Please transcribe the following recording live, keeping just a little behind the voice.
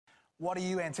What are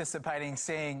you anticipating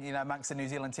seeing, amongst the New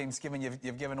Zealand teams, given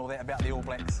you've given all that about the All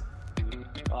Blacks?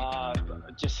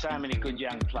 Just so many good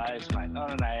young players, mate. I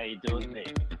don't know how you do it there.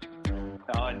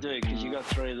 Oh, I do, because you got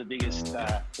three of the biggest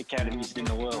academies in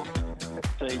the world.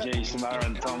 Fiji, Samoa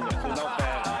and Tonga. They're not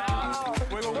bad.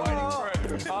 We were waiting for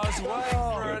it. I was waiting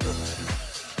for it.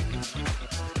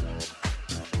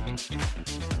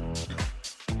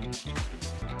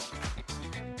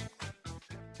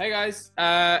 Hey guys,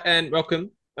 and welcome,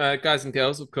 guys and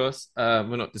girls, of course.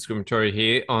 We're not discriminatory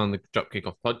here on the Drop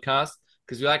Kickoff podcast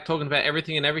because we like talking about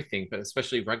everything and everything, but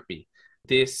especially rugby.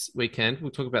 This weekend,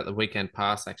 we'll talk about the weekend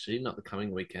past, actually, not the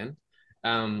coming weekend.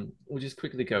 We'll just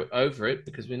quickly go over it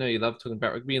because we know you love talking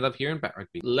about rugby, you love hearing about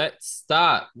rugby. Let's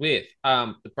start with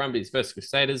the Brumbies versus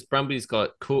Crusaders. Brumbies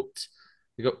got cooked.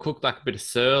 They got cooked like a bit of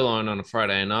sirloin on a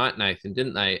Friday night, Nathan,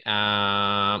 didn't they?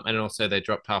 And also they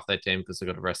dropped half their team because they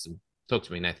got arrested. Talk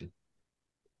to me, Nathan.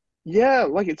 Yeah,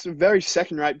 it's a very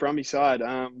second-rate Brumby side.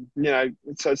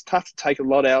 So it's tough to take a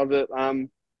lot out of it.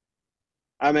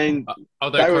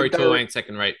 Although Corey Toole ain't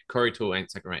second rate. Corey Toole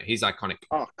ain't second rate. He's iconic.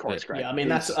 Oh, Corey's great. Yeah,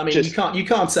 you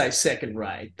can't say second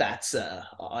rate. That's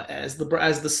as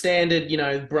the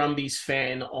standard, Brumbies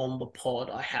fan on the pod,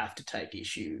 I have to take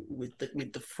issue with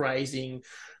the phrasing,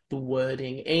 the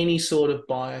wording, any sort of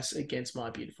bias against my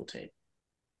beautiful team.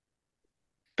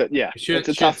 But yeah, it's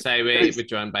a tough say we're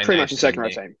joined by pretty much a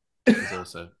second-rate team.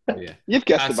 Also, yeah, you've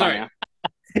guessed it by now.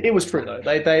 It was true though.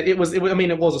 It was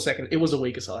a second. It was a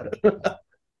weaker side.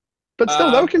 But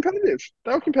still, they were competitive.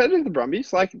 The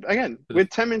Brumbies. Again, with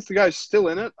 10 minutes to go, still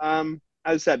in it. As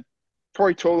I said,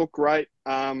 Corey Toole looked great.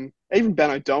 Even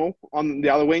Ben O'Donnell on the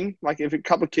other wing. If a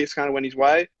couple of kicks kind of went his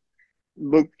way,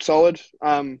 looked solid.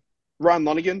 Ryan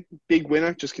Lonergan, big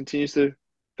winner, just continues to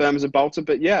firm as a bolter.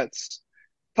 But yeah, it's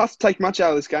tough to take much out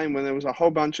of this game when there was a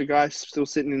whole bunch of guys still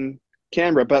sitting in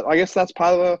Canberra. But I guess that's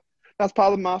part of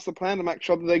the master plan to make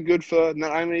sure that they're good for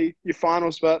not only your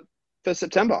finals but for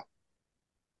September.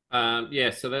 So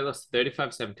they lost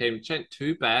 35-17, which ain't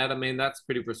too bad. I mean, that's a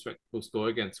pretty respectable score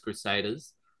against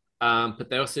Crusaders. But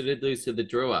they also did lose to the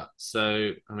Drua.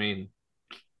 So, I mean,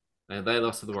 they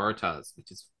lost to the Waratahs,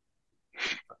 which is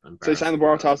So you're saying the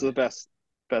Waratahs are the best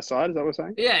side? Is that what we're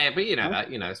saying? Yeah, but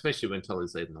especially when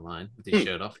Tolly's leading the line with his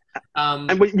shirt off.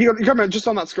 And you got to remember just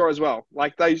on that score as well.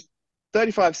 Those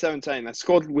 35-17, they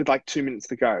scored with 2 minutes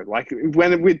to go.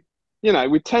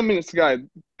 With 10 minutes to go,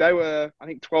 they were, I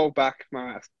think, 12 back.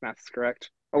 My math's correct.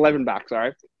 11 back,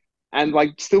 sorry. And,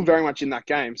 still very much in that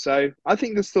game. So I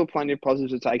think there's still plenty of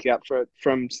positives to take out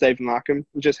from Stephen Larkham,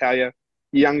 just how your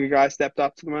younger guy stepped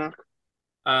up to the mark.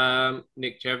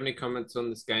 Nick, do you have any comments on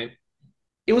this game?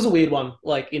 It was a weird one,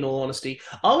 in all honesty.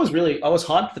 I was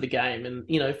hyped for the game. And,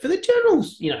 for the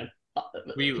generals,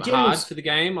 Were you hard for the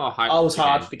game or hyped? I was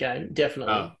hard for the game,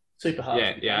 definitely. Oh. Super hard.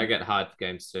 Yeah, I get hard for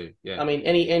games too. Yeah. I mean,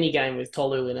 any game with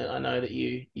Tolu in it, I know that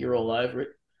you're all over it.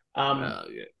 Yeah,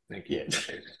 thank you.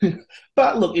 Yeah.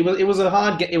 But look, it was a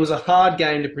hard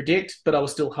game to predict, but I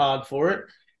was still hard for it.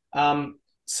 I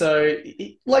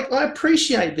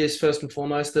appreciate this first and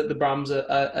foremost that the Brums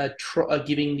are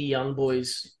giving the young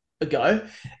boys a go,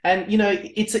 and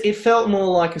it felt more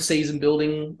like a season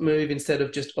building move instead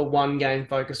of just a one game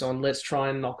focus on let's try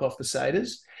and knock off the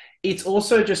Satyrs. It's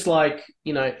also just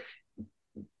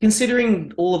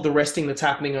considering all of the resting that's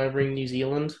happening over in New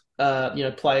Zealand,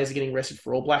 players are getting rested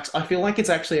for All Blacks. I feel like it's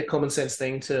actually a common sense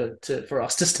thing for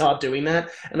us to start doing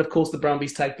that. And of course, the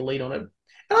Brumbies take the lead on it. And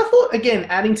I thought, again,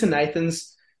 adding to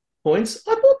Nathan's points,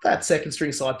 I thought that second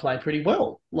string side played pretty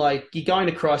well. You're going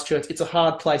to Christchurch, it's a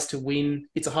hard place to win.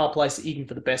 It's a hard place even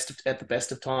for at the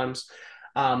best of times.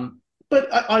 But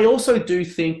I also do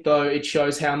think, though, it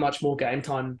shows how much more game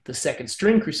time the second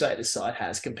string Crusaders side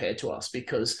has compared to us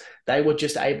because they were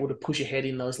just able to push ahead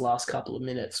in those last couple of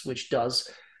minutes, which does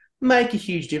make a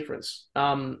huge difference,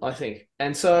 I think.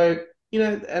 And so,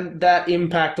 and that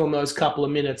impact on those couple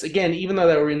of minutes, again, even though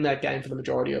they were in that game for the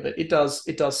majority of it, it does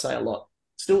say a lot.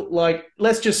 Still,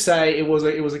 let's just say it was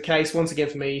a case, once again,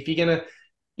 for me, if you're going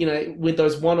to, with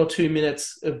those 1 or 2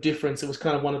 minutes of difference, it was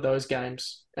kind of one of those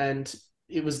games. And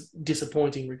it was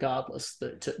disappointing regardless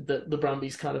that the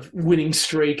Brumbies kind of winning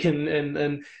streak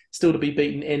and still to be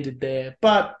beaten ended there.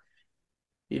 But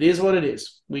it is what it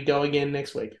is. We go again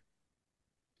next week.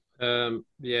 Sorry,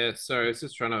 I was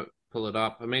just trying to pull it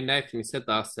up. I mean, Nathan, you said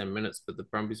the last 10 minutes, but the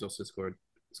Brumbies also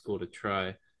scored a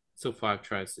try. Still 5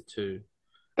 tries to 2.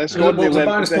 They scored with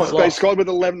 11 to go. They scored with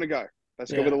 11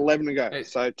 to go.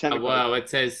 So 10 well, it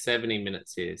says 70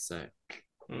 minutes here, so...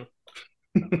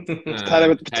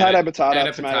 Potato.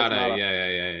 Tomato.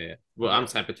 Yeah. Well, I'm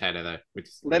saying potato though.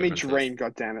 Let me dream.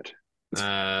 God damn it.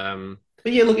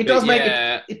 But yeah, look, it does make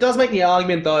yeah. it does make the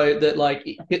argument though that like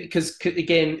because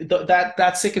again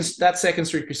that second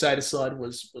Street Crusader side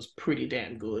was pretty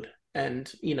damn good,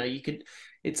 and you could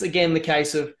it's again the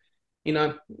case of you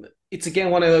know it's again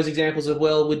one of those examples of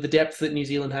well with the depth that New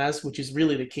Zealand has, which is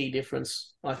really the key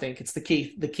difference. I think it's the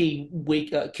key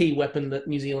weapon that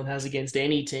New Zealand has against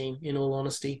any team. In all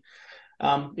honesty,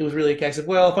 it was really a case of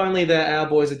well if only our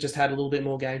boys had just had a little bit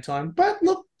more game time. But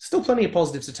look, still plenty of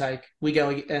positives to take. We go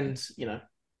and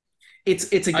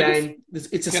it's a game.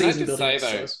 It's a Can I season just building say though,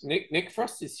 exercise. Nick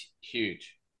Frost is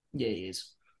huge. Yeah, he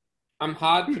is I'm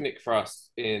hard for Nick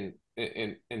Frost in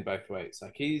both ways.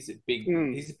 Like he's a big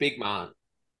man,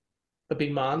 a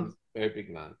big man. very big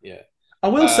man. Yeah. I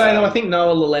will say though, I think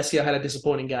Noah Lalesia had a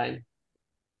disappointing game.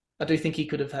 I do think he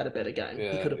could have had a better game.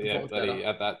 He could have performed better.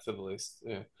 Add that to the list.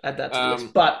 Yeah. Add that to the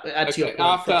list. But add to your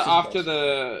point,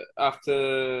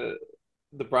 after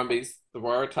the Brumbies, the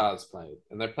Waratahs played,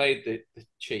 and they played the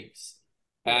Chiefs,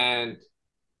 and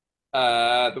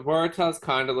the Waratahs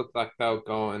kind of looked like they were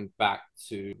going back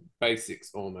to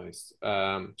basics almost.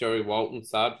 Joey Walton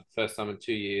started for the first time in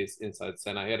 2 years inside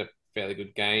centre. He had a fairly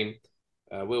good game.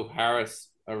 Will Harris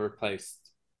replaced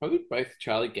probably both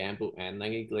Charlie Gamble and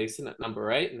Langy Gleeson at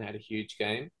number 8 and had a huge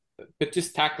game. But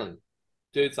just tackling.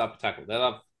 Dudes love to tackle. They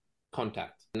love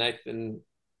contact. Nathan,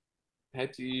 how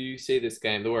do you see this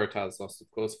game? The Waratahs lost, of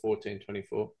course,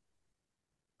 14-24.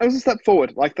 It was a step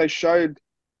forward. Like, they showed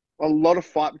a lot of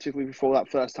fight, particularly before that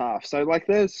first half. So, like,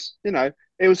 there's, it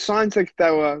was signs like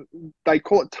they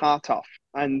call it tar tough.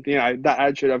 And, that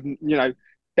attitude of,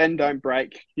 bend, don't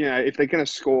break. If they're going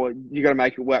to score, you got to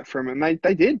make it work for them. And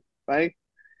they did.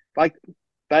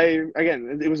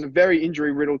 Again, it was a very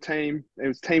injury-riddled team. It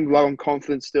was team low on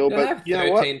confidence still. They but have you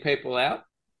know what? 13 people out.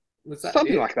 Was that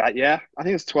Something it? like that, yeah. I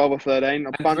think it's 12 or 13. A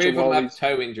And bunch 3 of of them have Wallabies,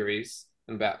 toe injuries,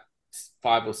 and about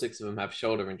 5 or 6 of them have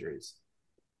shoulder injuries.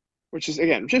 which is,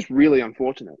 again, just really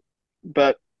unfortunate.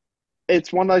 But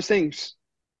it's one of those things.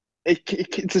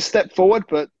 It's a step forward,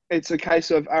 but it's a case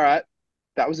of, all right,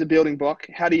 that was a building block.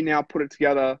 How do you now put it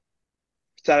together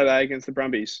Saturday against the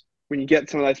Brumbies? When you get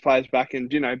some of those players back and,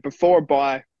 before a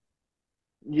bye,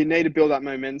 you need to build that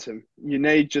momentum. You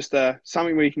need just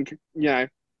something where you can,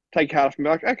 take heart off and be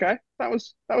like, okay, that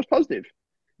was positive.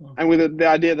 Mm. And with the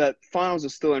idea that finals are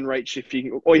still in reach,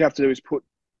 all you have to do is put,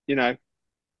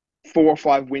 4 or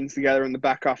 5 wins together in the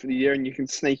back half of the year and you can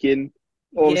sneak in,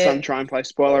 all of a sudden try and play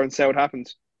spoiler and see what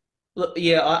happens. Look,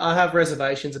 yeah, I have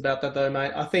reservations about that though,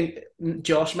 mate. I think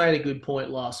Josh made a good point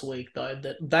last week though,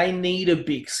 that they need a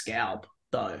big scalp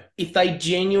though. If they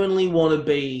genuinely want to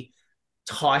be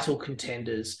title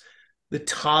contenders, the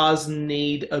Tars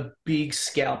need a big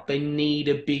scalp. They need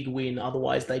a big win.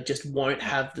 Otherwise, they just won't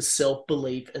have the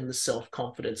self-belief and the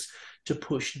self-confidence to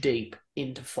push deep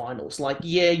into finals. Like,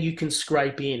 yeah, you can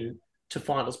scrape in to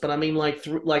finals, but I mean, like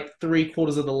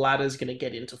 3/4 of the ladder is going to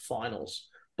get into finals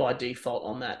by default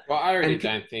on that. Well, I really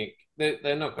don't think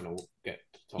they're not going to get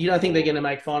to top You don't think 4. they're going to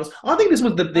make finals? I think this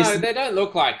was No, they don't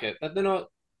look like it. They're not.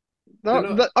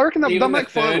 I reckon they'll Even make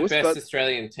the third finals, best but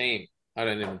Australian team. I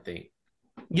don't even think.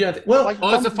 Well, it's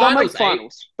the they'll finals, make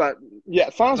finals. But yeah,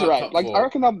 finals Not are 8. top Like, 4. I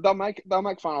reckon they'll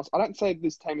make finals. I don't say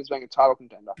this team is being a title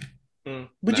contender.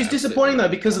 Which No, is disappointing absolutely. though,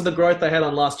 because of the growth they had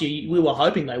on last year. We were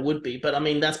hoping they would be, but I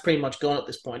mean that's pretty much gone at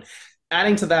this point.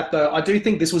 Adding to that though, I do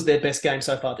think this was their best game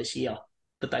so far this year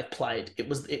that they've played.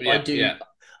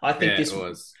 I think this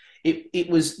was. It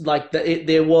was like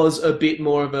there was a bit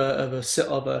more of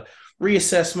a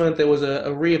reassessment. There was a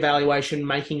reevaluation,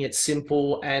 making it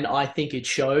simple, and I think it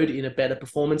showed in a better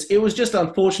performance. It was just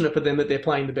unfortunate for them that they're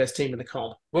playing the best team in the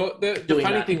comp. Well, the doing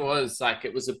funny that. thing was, like,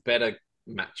 it was a better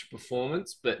match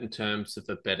performance, but in terms of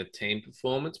a better team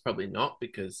performance, probably not,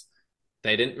 because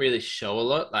they didn't really show a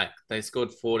lot. Like, they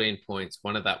scored 14 points.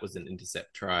 One of that was an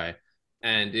intercept try.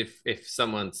 And if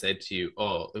someone said to you,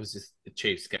 oh, it was just the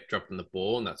Chiefs kept dropping the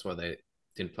ball and that's why they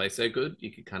didn't play so good,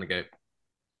 you could kind of go,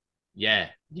 yeah,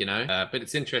 But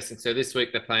it's interesting. So this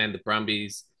week they're playing the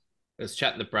Brumbies. I was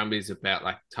chatting to the Brumbies about,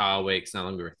 like, Tile Week's no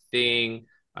longer a thing.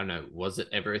 I don't know, was it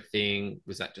ever a thing?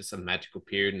 Was that just a magical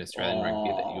period in Australian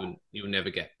rugby that you will never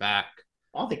get back?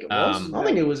 I think it was. I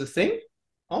think it was a thing.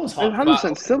 I was hyped.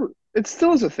 100% it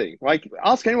still is a thing. Like,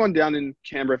 ask anyone down in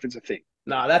Canberra if it's a thing.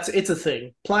 No, it's a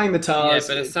thing. Playing the Tars.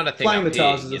 Yeah, but it's not a thing. Playing Up the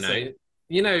Tars here, is a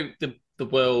thing. The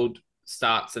world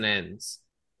starts and ends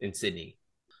in Sydney.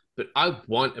 But I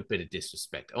want a bit of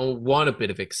disrespect. I want a bit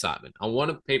of excitement. I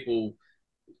want people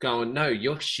going, no,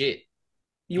 you're shit.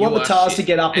 You want the Tars to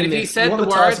get up and in if their you said you want the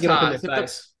the Tars to get up in Waratahs, their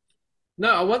face.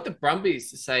 No, I want the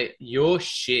Brumbies to say, you're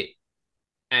shit.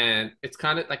 And it's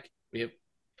kind of like,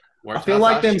 I feel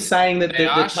like them saying that the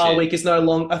Tar shit. Week is no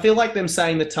longer. I feel like them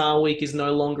saying the Tar Week is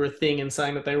no longer a thing and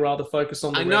saying that they rather focus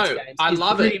on the Reds games. I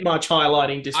love it. Pretty much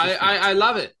highlighting disrespect. I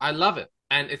love it. I love it,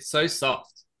 and it's so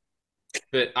soft.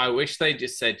 But I wish they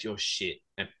just said your shit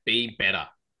and be better.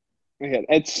 Yeah,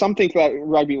 it's something that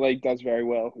rugby league does very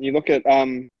well. You look at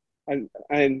and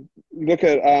look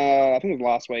at I think it was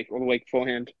last week or the week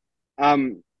beforehand.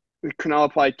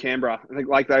 Cronulla played Canberra. I think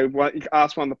like they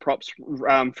asked one of the props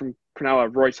from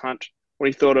Cronulla, Royce Hunt, what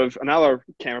he thought of another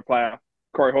Canberra player,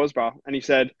 Corey Horsburgh, and he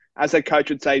said, as a coach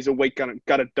would say, he's a weak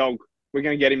gutted dog. We're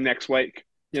going to get him next week.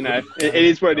 You know, it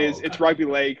is what it is. It's rugby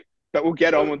league, but we'll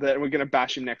get on with it and we're going to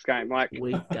bash him next game. Like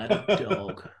weak gutted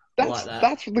dog.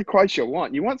 That's the quote you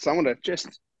want. You want someone to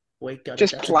just play dog.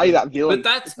 that villain.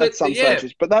 But that's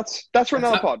stages. But that's for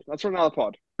another pod. That's for another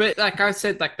pod. But like I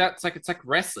said, like it's like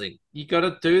wrestling. You got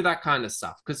to do that kind of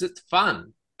stuff because it's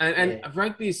fun. And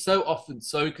rugby is so often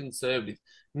so conservative,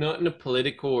 not in a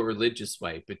political or religious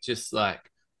way, but just like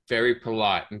very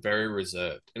polite and very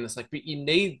reserved. And it's like, but you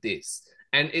need this.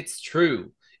 And it's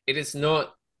true. It is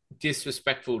not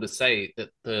disrespectful to say that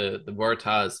the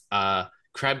Waratahs are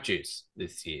crab juice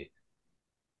this year.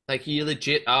 Like you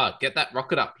legit are. Get that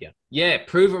rocket up here. Yeah,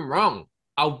 prove them wrong.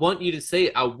 I want you to see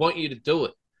it. I want you to do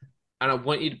it. And I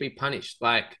want you to be punished.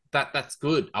 Like that's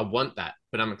good. I want that.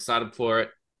 But I'm excited for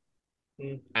it.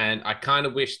 And I kind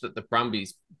of wish that the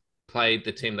Brumbies played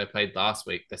the team they played last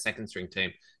week, the second string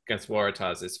team, against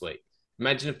Waratahs this week.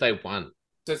 Imagine if they won.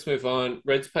 Let's move on.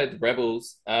 Reds played the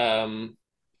Rebels.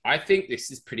 I think this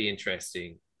is pretty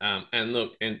interesting. And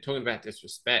look, and talking about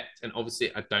disrespect, and obviously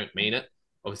I don't mean it.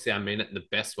 Obviously I mean it in the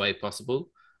best way possible.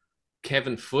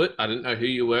 Kevin Foote, I didn't know who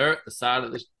you were at the start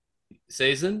of the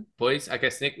season. Boys, I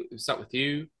guess, Nick, we'll start with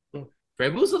you.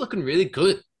 Rebels are looking really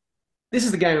good. This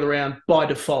is the game of the round by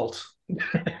default.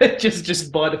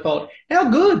 just by default. How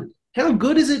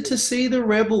good is it to see the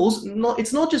Rebels?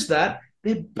 It's not just that.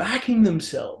 They're backing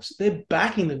themselves.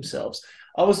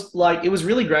 I was like, it was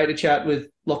really great to chat with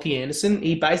Lockie Anderson.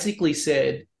 He basically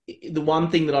said the one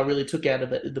thing that I really took out of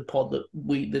the pod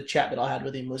the chat that I had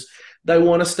with him was they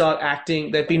want to start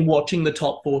acting. They've been watching the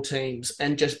top 4 teams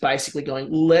and just basically going,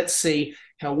 let's see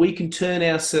how we can turn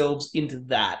ourselves into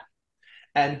that.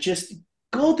 And just,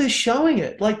 God, they're showing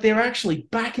it. Like they're actually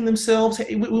backing themselves. I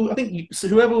think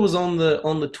whoever was on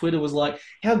the Twitter was like,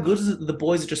 how good is it that the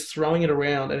boys are just throwing it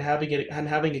around and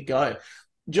having a go.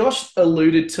 Josh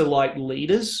alluded to like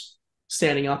leaders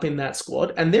standing up in that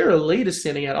squad, and there are leaders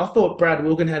standing out. I thought Brad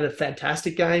Wilkin had a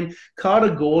fantastic game.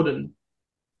 Carter Gordon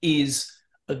is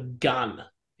a gun.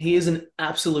 He is an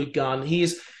absolute gun.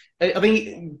 I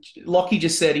think Lockie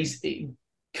just said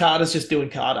Carter's just doing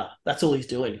Carter. That's all he's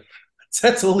doing.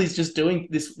 That's all he's just doing.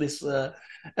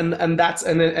 And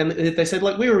they said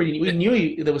like we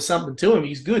knew there was something to him.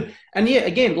 He's good. And yeah,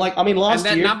 again, like I mean, last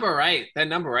year number 8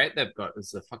 they've got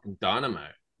is the fucking dynamo.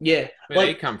 Yeah, where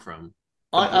they come from.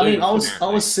 I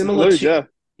was similar Blues, to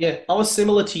I was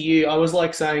similar to you. I was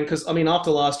like saying because I mean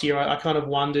after last year I kind of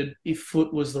wondered if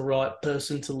Foote was the right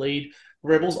person to lead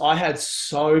Rebels. I had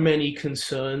so many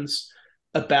concerns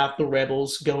about the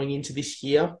Rebels going into this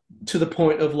year to the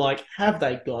point of like, have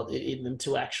they got it in them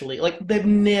to actually like they've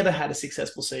never had a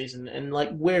successful season and like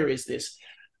where is this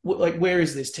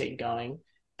team going?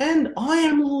 And I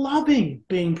am loving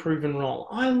being proven wrong.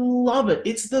 I love it.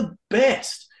 It's the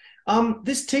best.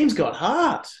 This team's got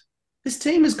heart. This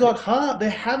team has got heart. They're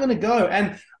having a go.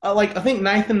 And I think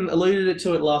Nathan alluded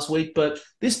to it last week, but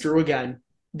this Drua game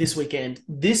this weekend,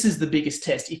 this is the biggest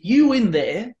test. If you win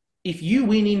there, if you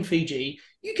win in Fiji,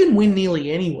 you can win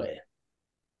nearly anywhere.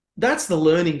 That's the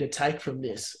learning to take from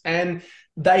this. And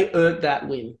they earned that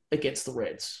win against the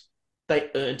Reds. They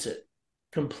earned it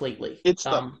completely. It's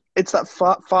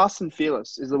that fast and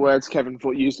fearless is the words Kevin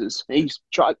Foote uses. He's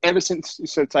tried, ever since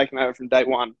he's sort of taken over from day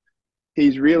one,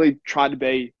 he's really tried to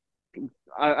be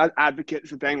an advocate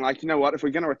for being like, you know what, if we're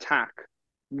going to attack,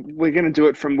 we're going to do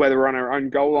it from whether we're on our own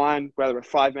goal line, whether we're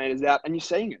 5 meters out. And you're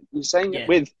seeing it. You're seeing it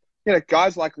with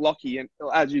guys like Lockie and,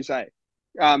 as you say,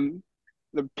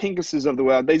 the Pinkuses of the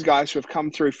world, these guys who have come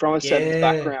through from a sevens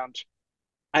background.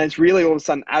 And it's really all of a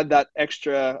sudden add that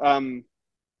extra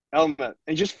element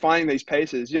and just finding these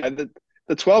pieces. The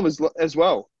 12 is as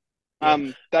well.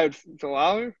 David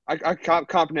Filau, I can't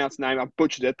pronounce the name. I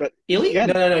butchered it, but Illy?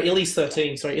 No. Illy's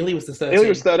 13. Sorry, Illy was the 13. Illy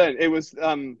was 13. It was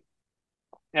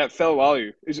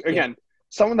Filau is again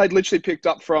someone they'd literally picked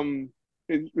up from.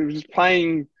 It was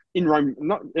playing in Rome,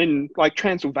 not in like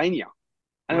Transylvania,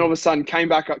 and all of a sudden came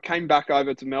back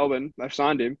over to Melbourne. They've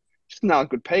signed him. Just another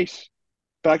good piece.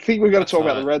 But I think we've got to talk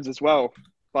about the Reds as well.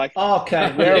 Like,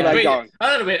 okay, where are they going?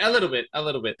 A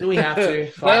little bit. Do we have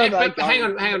to? But hang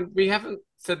on. We haven't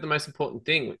said the most important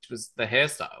thing, which was the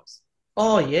hairstyles.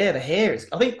 Oh yeah, the hair is.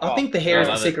 I think the hair I is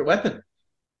the love it. secret weapon.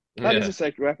 That is a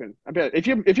sacred weapon. I bet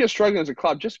if you're struggling as a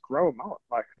club, just grow a mullet.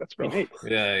 Like that's what you need.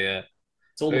 Yeah.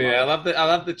 It's all the Yeah, mullet. I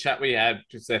love the chat we had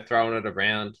because they're throwing it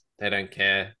around. They don't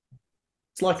care.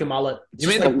 It's like a mullet. It's You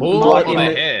just mean like the ball mullet or in the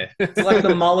the, hair? It's like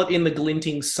the mullet in the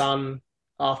glinting sun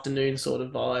afternoon sort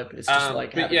of vibe. It's just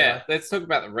like but yeah, let's talk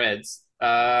about the Reds.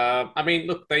 I mean,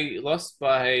 look, they lost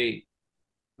by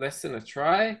less than a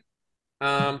try.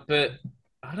 But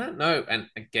I don't know. And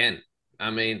again, I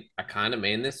mean, I kind of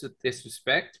mean this with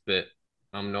disrespect, but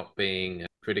I'm not being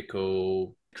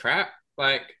critical crap.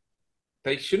 Like,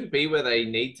 they shouldn't be where they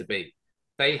need to be.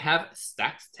 They have a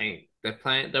stacked team.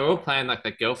 They're all playing like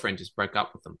their girlfriend just broke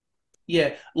up with them.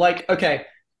 Yeah, like okay.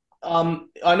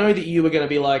 I know that you were going to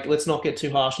be like, let's not get too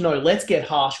harsh. No, let's get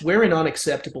harsh. We're in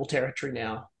unacceptable territory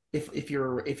now. If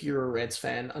you're a Reds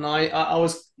fan, and I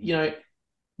was,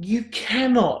 you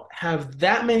cannot have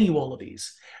that many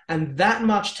wallabies and that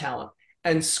much talent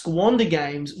and squander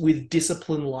games with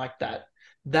discipline like that.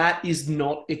 That is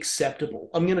not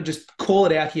acceptable. I'm going to just call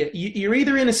it out here. You're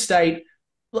either in a state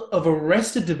of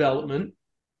arrested development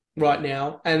right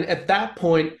now, and at that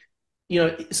point,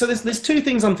 so there's two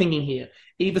things I'm thinking here.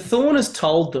 Either Thorne has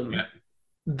told them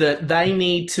that they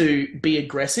need to be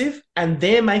aggressive and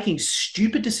they're making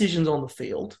stupid decisions on the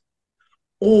field,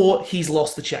 or he's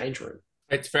lost the change room.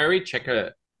 It's very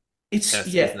checker. It's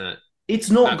isn't it? It's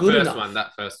not good enough.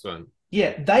 That first one.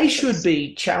 Yeah, they should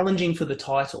be challenging for the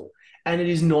title, and it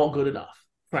is not good enough,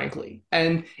 frankly.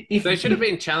 And if they should have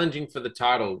been challenging for the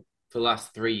title for the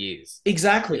last 3 years.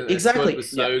 Exactly. It was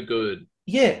so good.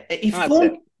 Yeah,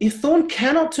 if Thorne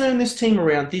cannot turn this team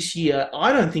around this year,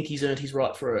 I don't think he's earned his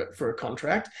right for a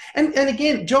contract. And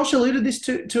again, Josh alluded this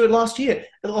to it last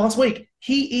week.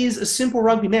 He is a simple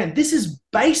rugby man. This is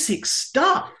basic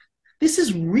stuff. This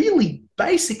is really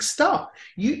basic stuff.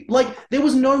 There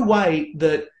was no way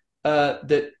that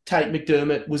Tate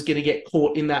McDermott was going to get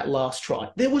caught in that last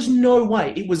try. There was no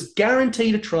way. It was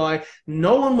guaranteed a try.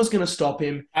 No one was going to stop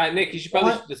him. Nick, you should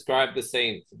probably describe the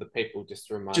scene for the people just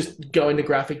to remind them. Just go into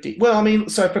graphic detail. Well, I mean,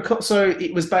 so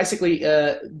it was basically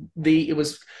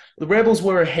the Rebels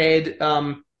were ahead.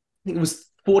 It was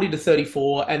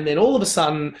 40-34, and then all of a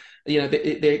sudden,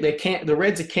 the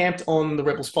Reds are camped on the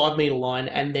Rebels 5 meter line,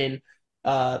 and then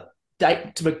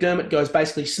McDermott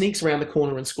basically sneaks around the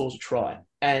corner and scores a try.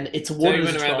 And it's awarded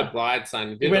as a try. He went around the blind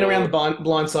side. He went around the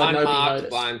blind side. Nobody noticed.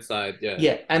 Blind side, yeah.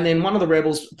 Yeah, and then one of the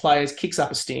Rebels players kicks up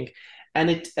a stink,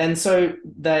 and so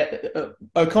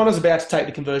O'Connor's about to take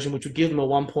the conversion, which would give them a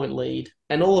 1 point lead,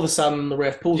 and all of a sudden the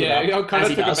ref pulls it up. Yeah, O'Connor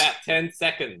took about 10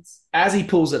 seconds. As he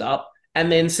pulls it up,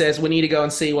 and then says, "We need to go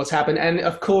and see what's happened." And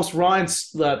of course, Ryan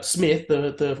Smith,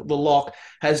 the lock,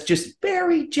 has just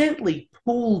very gently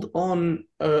pulled on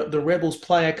the Rebels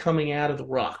player coming out of the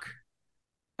ruck.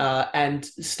 And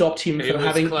stopped him from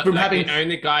having the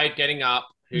only guy getting up.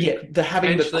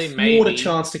 Having the quarter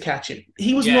chance to catch him.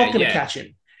 He was not going to catch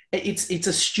him. It's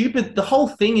a stupid. The whole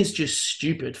thing is just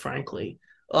stupid, frankly.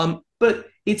 But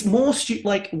it's more stupid.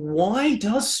 Like, why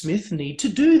does Smith need to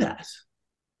do that?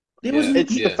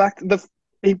 It's the fact that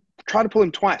he tried to pull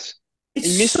him twice. He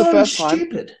missed the first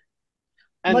stupid.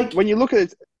 time. And when you look at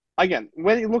it again,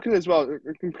 as well,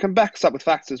 it can back us up with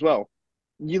facts as well.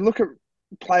 You look at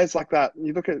players like that.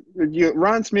 You look at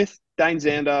Ryan Smith, Dane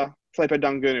Zander, Felipe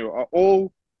Dungunu are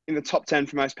all in the top 10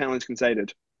 for most penalties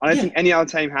conceded. I don't think any other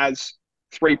team has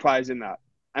 3 players in that.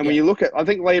 And when you look at, I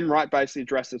think Liam Wright basically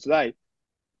addressed it today,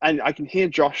 and I can hear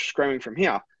Josh screaming from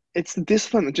here. It's the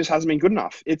discipline that just hasn't been good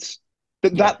enough.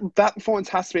 That performance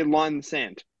has to be a line in the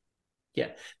sand.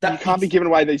 Yeah, you can't be giving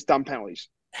away these dumb penalties.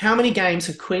 How many games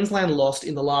have Queensland lost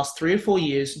in the last 3 or 4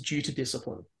 years due to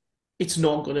discipline? It's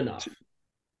not good enough.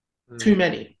 Too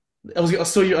many. I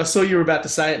saw you were about to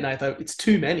say it, Nathan. It's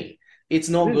too many. It's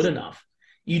not good enough.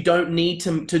 You don't need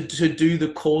to do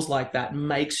the calls like that,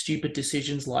 make stupid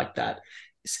decisions like that.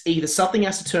 It's either something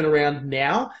has to turn around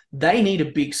now. They need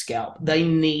a big scalp. They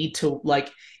need to,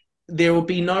 there will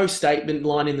be no statement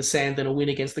line in the sand than a win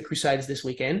against the Crusaders this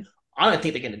weekend. I don't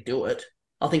think they're going to do it.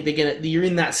 I think you're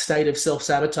in that state of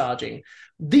self-sabotaging.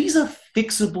 These are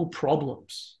fixable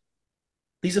problems.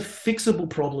 These are fixable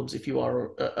problems if you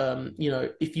are,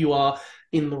 if you are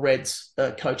in the Reds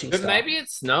coaching staff. But maybe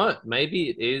it's not. Maybe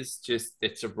it is just,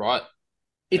 it's a right.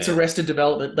 It's arrested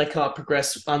development. They can't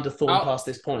progress under Thorne past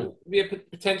this point. Yeah,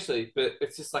 potentially, but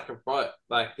it's just like a right.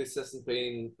 Like, this hasn't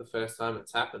been the first time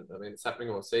it's happened. I mean, it's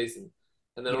happening all season.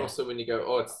 And then also when you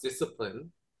go, it's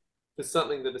discipline, for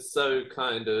something that is so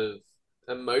kind of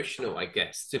emotional, I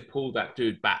guess, to pull that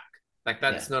dude back. Like,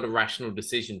 that's not a rational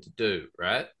decision to do,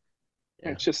 right?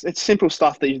 Yeah. It's simple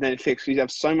stuff that you need to fix because you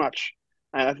have so much.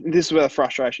 This is where the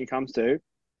frustration comes to.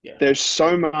 Yeah. There's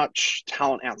so much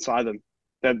talent outside them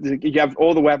that you have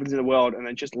all the weapons in the world, and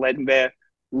then just letting there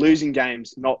losing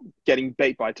games, not getting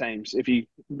beat by teams. If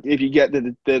you get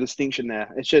the distinction there,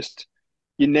 it's just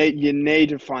you need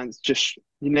to find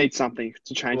you need something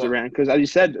to change around because, as you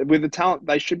said, with the talent,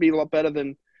 they should be a lot better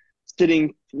than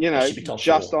sitting. should be top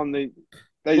just four. on the.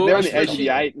 They're on the edge of the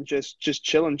 8 and just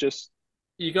chilling.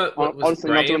 You got what was honestly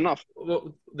Graham, not doing enough. What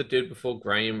the dude before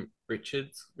Graham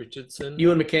Richardson?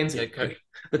 Ewan McKenzie, Their coach.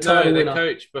 the title the winner.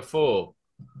 coach before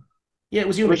Yeah, it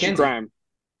was Ewan Richard McKenzie. Graham.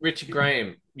 Richard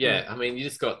Graham. Yeah, I mean, you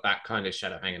just got that kind of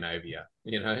shadow hanging over you.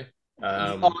 You know.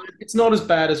 It's not as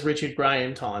bad as Richard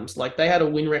Graham times. Like they had a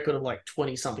win record of like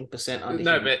 20-something% under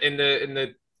No, him. but in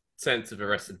the sense of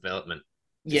arrested development,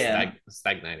 Yeah.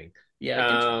 stagnating.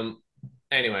 Yeah.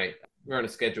 Anyway, we're on a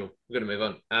schedule. We're gonna move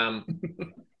on.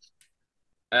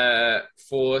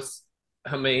 Force.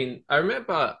 I mean, I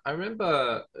remember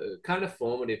a kind of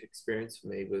formative experience for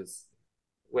me was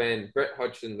when Brett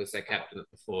Hodgson was their captain at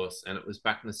the Force, and it was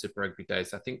back in the Super Rugby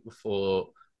days. I think before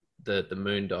the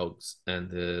Moondogs and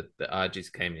the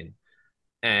Argies came in,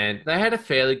 and they had a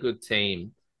fairly good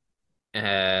team.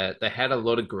 They had a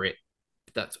lot of grit.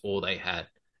 But that's all they had,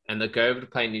 and they go over to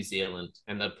play New Zealand,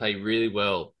 and they play really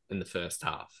well in the first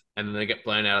half, and then they get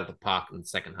blown out of the park in the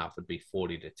second half. Would be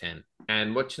 40-10.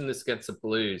 And watching this against the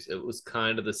Blues, it was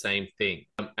kind of the same thing.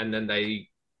 And then they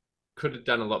could have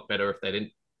done a lot better if they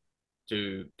didn't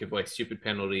give away stupid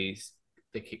penalties.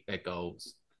 They kicked their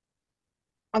goals.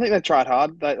 I think they tried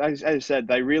hard. As you said,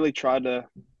 they really tried to.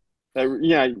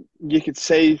 You could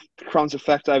see Cron's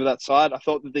effect over that side. I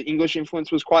thought that the English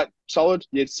influence was quite solid.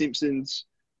 You had Simpsons,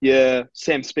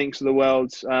 Sam Spinks of the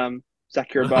world,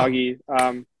 Zach Kiribagi.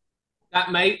 That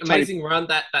amazing run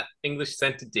that English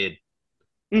centre did.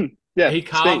 Yeah, he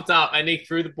carved up and he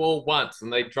threw the ball once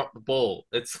and they dropped the ball.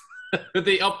 It's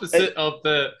the opposite of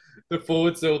the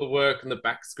forwards do all the work and the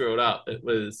back screwed up. It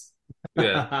was,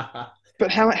 yeah.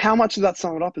 But how much does that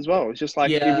sum it up as well? It's just like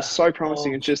it was so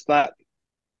promising and just that,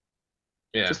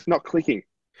 just not clicking.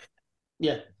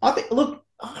 Yeah, I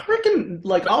reckon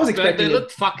like I was expecting. They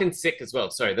looked fucking sick as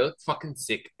well. Sorry, they looked fucking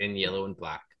sick in yellow and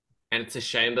black, and it's a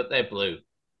shame that they're blue.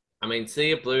 I mean,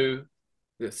 see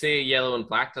a yellow and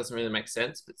black doesn't really make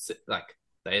sense, but like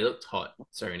they looked hot.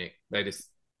 Sorry, Nick. They just.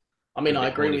 I mean, I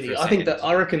agree with you.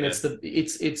 I reckon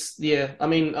it's yeah. I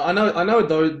mean, I know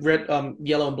though red,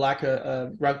 yellow and black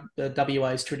are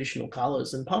WA's traditional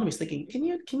colors, and part of me is thinking,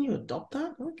 can you adopt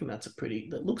that? I reckon that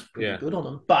looks pretty good on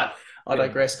them. But I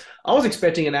digress. I was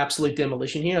expecting an absolute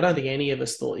demolition here. I don't think any of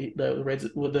us thought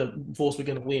the Force were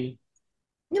going to win.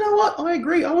 You know what? I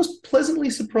agree. I was pleasantly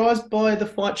surprised by the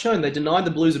fight shown. They denied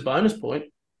the Blues a bonus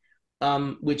point,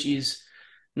 which is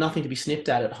nothing to be sniffed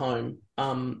at home.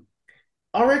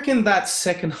 I reckon that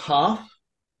second half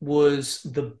was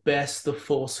the best the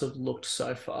Force have looked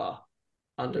so far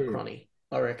under Cronny,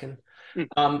 I reckon.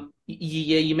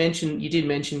 You did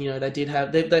mention, they did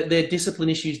have their discipline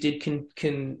issues did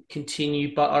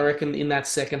continue, but I reckon in that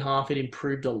second half it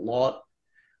improved a lot.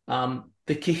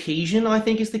 The cohesion, I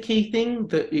think, is the key thing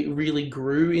that it really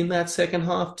grew in that second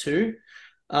half too.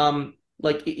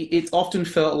 Like it's often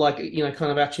felt like,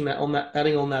 kind of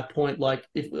adding on that point, like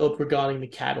regarding the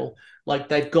cattle, like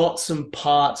they've got some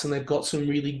parts and they've got some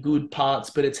really good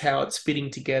parts, but it's how it's fitting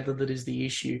together that is the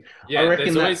issue. Yeah, I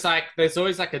reckon there's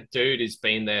always like a dude who's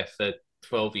been there for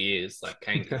 12 years, like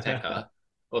Kane Kateka,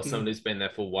 or someone who's been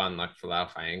there for one, like Folau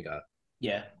Fainga.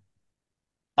 Yeah.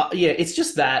 It's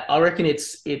just that. I reckon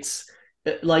it's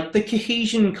like the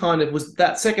cohesion kind of was,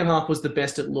 that second half was the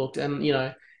best it looked. And,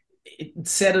 it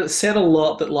said a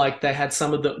lot that like they had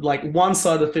some of the, like one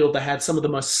side of the field, they had some of the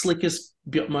most slickest,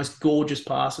 most gorgeous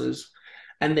passes.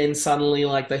 And then suddenly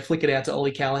like they flick it out to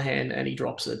Ollie Callahan and he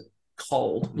drops it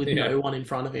cold with no one in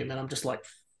front of him. And I'm just like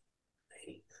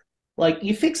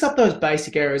you fix up those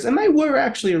basic errors. And they were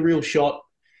actually a real shot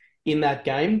in that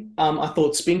game. I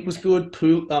thought Spink was good.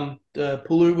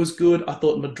 Pulu was good. I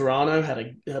thought Medrano had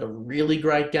a really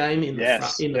great game in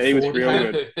the he was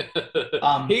really good.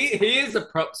 He is a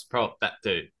props prop, that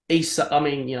dude.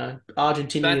 Argentinian.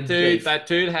 That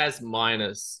dude has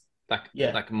minus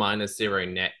zero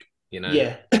neck.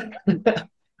 Yeah.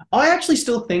 I actually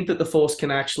still think that the Force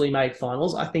can actually make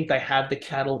finals. I think they have the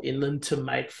cattle in them to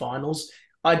make finals.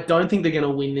 I don't think they're going to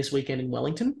win this weekend in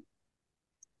Wellington.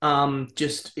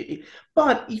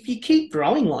 But if you keep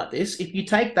growing like this, if you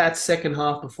take that second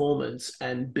half performance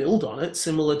and build on it,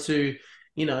 similar to,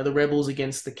 the Rebels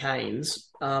against the Canes,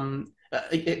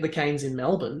 the Canes in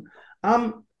Melbourne,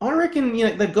 I reckon,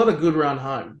 they've got a good run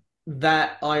home.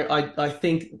 that I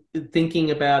think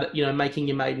thinking about making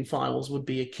your maiden finals would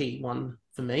be a key one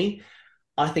for me.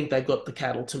 I think they've got the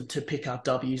cattle to pick up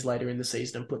W's later in the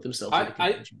season and put themselves into I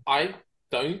contention. I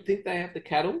don't think they have the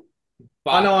cattle,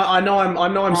 I know,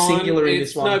 but I'm singular in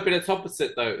this one. No, but it's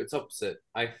opposite though. It's opposite.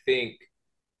 I think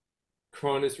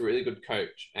Cron is a really good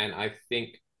coach, and I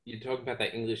think you're talking about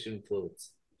that English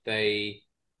influence. I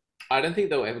don't think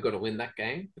they were ever going to win that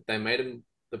game, but they made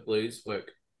the Blues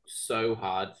work so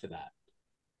hard for that,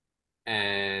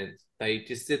 and they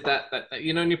just did that.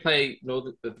 When you play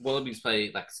the Wallabies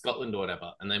play like Scotland or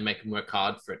whatever, and they make them work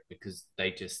hard for it because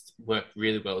they just work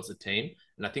really well as a team,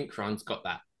 and I think Cron's got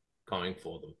that going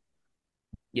for them.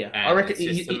 Yeah, and I reckon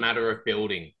it's just a matter of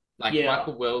building. Like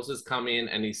Michael Wells has come in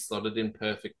and he's slotted in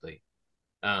perfectly.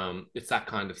 It's that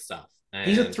kind of stuff. And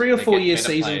he's a 3 or 4 year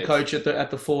season players. coach at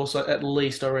the Force at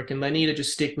least. I reckon they need to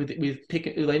just stick with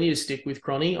They need to stick with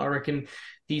Cronny. I reckon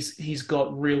he's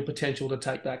got real potential to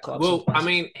take that club. Well, I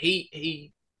mean,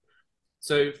 he.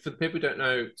 So for the people who don't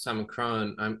know Simon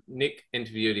Cron, Nick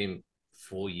interviewed him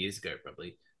 4 years ago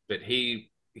probably, but he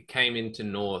came into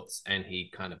Norths and he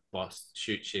kind of bossed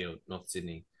Shute Shield, North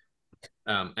Sydney.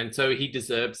 And so he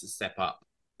deserves a step up.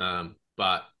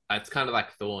 But it's kind of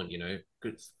like Thorn,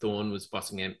 Thorn was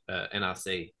bossing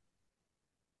NRC.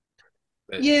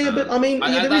 But I mean,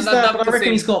 there is that. But I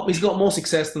reckon he's got more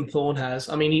success than Thorn has.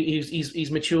 I mean,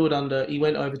 he's matured under. He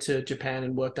went over to Japan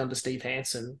and worked under Steve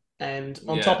Hansen, and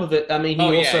on top of it, I mean,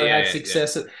 he also had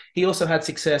success. He also had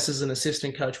success as an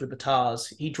assistant coach with the Tars.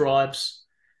 He drives.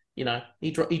 He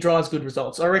drives good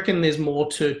results. I reckon there's more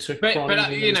to.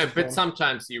 But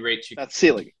sometimes you reach that's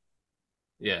silly.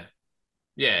 Yeah.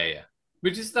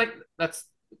 Which is like that's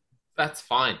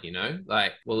fine,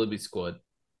 like Wallaby squad.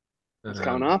 It's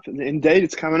coming up. Indeed,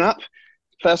 it's coming up.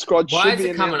 First squad. Why is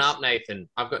it coming up, Nathan?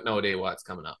 I've got no idea why it's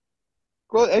coming up.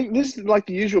 Well, this is like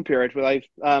the usual period where they've,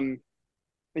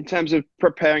 in terms of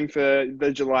preparing for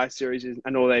the July series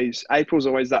and all these. April's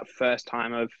always that first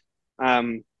time of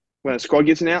when a squad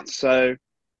gets announced. So,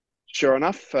 sure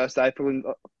enough, first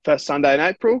Sunday in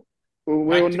April,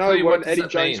 we'll know what Eddie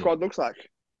Jones' squad looks like.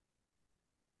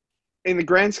 In the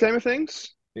grand scheme of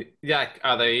things, yeah,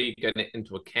 are they going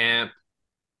into a camp?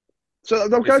 So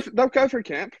they'll go for a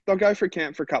camp. They'll go for a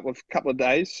camp for a couple of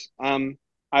days. I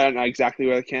don't know exactly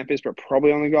where the camp is, but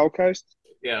probably on the Gold Coast.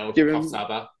 Yeah, or Coffs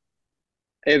Harbour.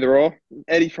 Either or.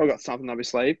 Eddie's probably got something up his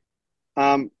sleeve.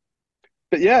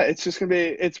 But yeah, it's just going to be.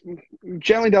 It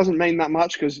generally doesn't mean that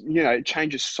much because it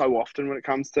changes so often when it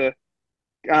comes to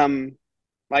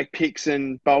like picks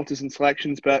and bolters and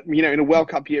selections. But in a World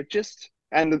Cup year,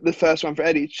 and the first one for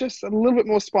Eddie, it's just a little bit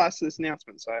more spice to this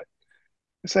announcement. So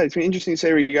it's been interesting to see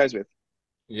where he goes with.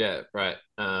 Yeah, right.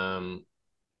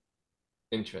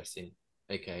 Interesting.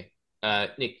 Okay.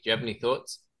 Nick, do you have any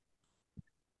thoughts?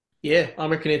 Yeah, I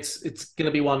reckon it's going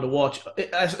to be one to watch,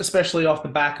 especially off the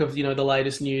back of the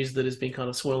latest news that has been kind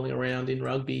of swirling around in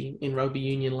rugby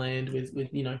union land with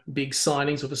big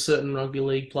signings of a certain rugby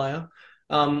league player.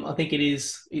 I think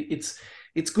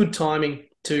it's good timing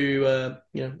to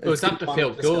It was up to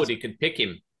Phil Gould. He could pick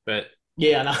him, but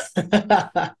yeah,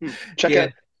 I know.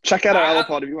 Check out our other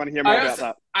pod if you want to hear more about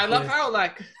that. I love how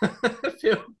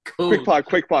Phil Gould.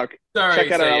 Quick plug. Sorry,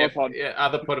 check out our other pod. Yeah,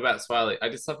 other pod about Swiley. I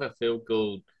just love how Phil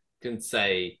Gould can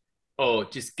say, "Oh,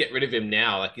 just get rid of him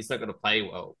now. Like he's not going to play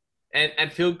well."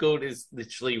 And Phil Gould is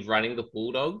literally running the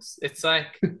Bulldogs. It's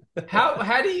like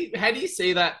how do you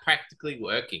see that practically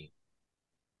working?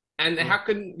 And how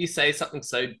can you say something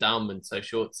so dumb and so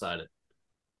short-sighted?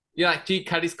 You're like, do you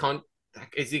cut his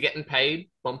is he getting paid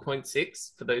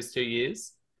 1.6 for those 2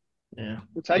 years? Yeah.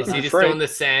 Is he just doing the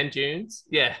sand dunes?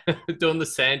 Yeah, doing the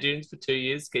sand dunes for 2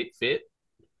 years, keep fit.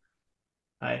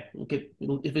 Hey, if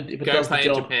it go does play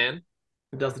the job, in Japan.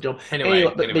 it does the job. Anyway.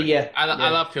 But yeah, I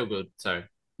love Phil Gould. So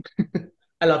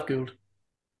I love Gould.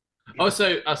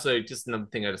 Also, just another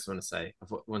thing I just want to say. I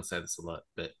want to say this a lot,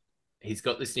 but he's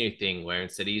got this new thing where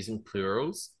instead of using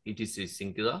plurals, he just uses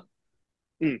singular.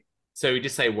 So we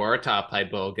just say Waratah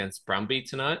played well against Brumby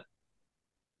tonight.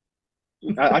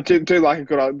 I do like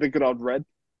the good old Red.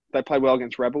 They play well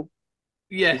against Rebel.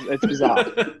 Yeah, it's bizarre.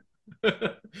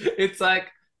 It's like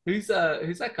who's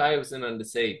that guy who was in Under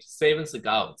Siege? Steven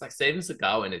Seagal. It's like Steven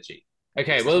Seagal energy.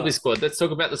 Okay, Wallaby squad. Let's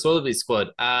talk about this Wallaby squad.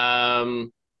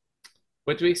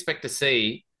 What do we expect to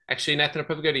see? Actually, Nathan, I'll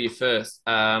probably go to you first.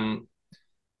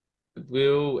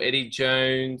 Will Eddie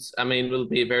Jones? I mean, will it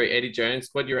be a very Eddie Jones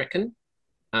squad? You reckon?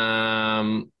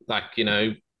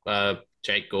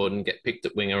 Jake Gordon get picked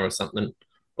at winger or something,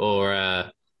 or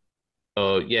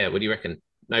yeah. What do you reckon?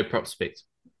 No props picked.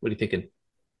 What are you thinking?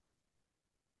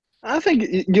 I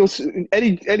think you'll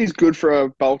Eddie's good for a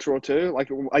bolter or two, like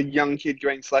a young kid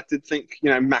getting selected. Think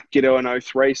Matt Giddo in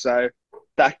 03, so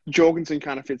that Jorgensen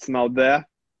kind of fits the mold there.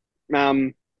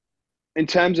 In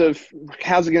terms of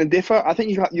how's it going to differ, I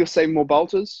think you'll see more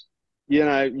bolters.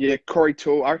 Corey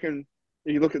Toole. I reckon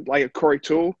if you look at like a Corey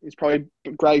Toole, he's probably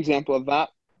a great example of that.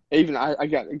 Even I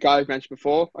got a guy I've mentioned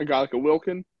before, a guy like a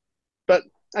Wilkin. But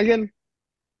again,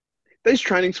 these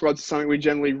training squads are something we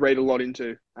generally read a lot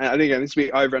into. And I think again, this will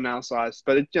be over-analyzed,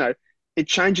 but it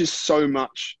changes so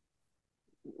much.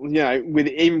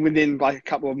 Even within like a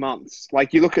couple of months.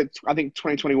 Like you look at, I think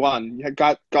 2021, you had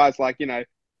guys like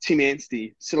Tim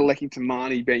Anstey, Sitaleki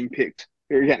Tamani being picked,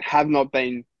 who again have not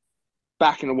been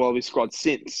back in the Wallaby squad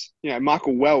since.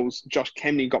 Michael Wells, Josh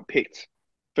Kemney got picked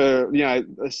for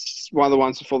one of the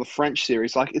ones before the French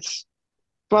series. Like it's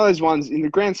one of those ones, in the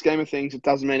grand scheme of things, it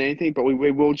doesn't mean anything, but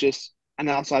we will just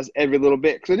analyze every little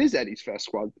bit because it is Eddie's first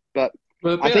squad. But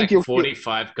I think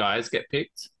 45 guys get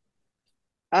picked.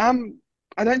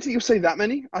 I don't think you'll see that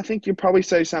many. I think you'll probably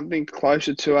see something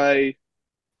closer to a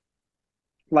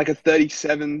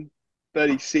 37,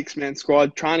 36-man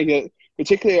squad, trying to get,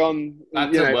 particularly on...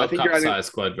 That's a World Cup size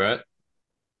squad, right?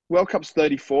 World Cup's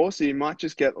 34, so you might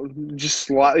just get just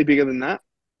slightly bigger than that.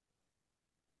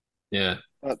 Yeah.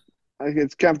 But I think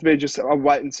it's going to be just a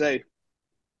wait and see.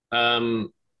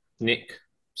 Nick,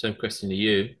 same question to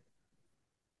you.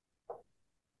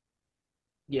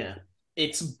 Yeah,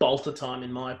 it's bolter time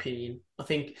in my opinion. I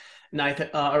think Nathan.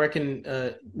 I reckon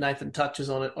Nathan touches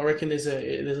on it. I reckon there's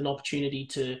an opportunity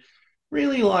to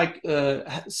really I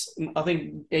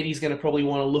think Eddie's going to probably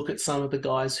want to look at some of the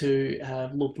guys who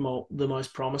have looked the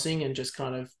most promising and just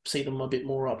kind of see them a bit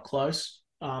more up close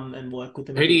and work with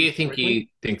them. Who do you think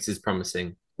he thinks is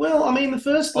promising? Well, I mean,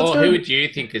 who would you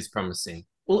think is promising?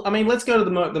 Well, I mean, let's go to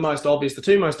the most obvious. The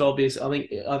two most obvious,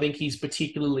 I think he's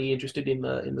particularly interested in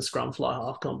the scrum fly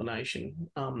half combination,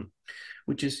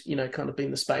 which is kind of been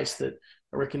the space that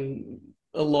I reckon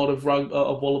a lot of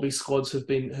Wallaby squads have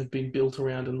been built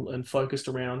around and focused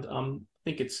around. I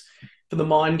think it's for the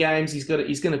mind games. He's going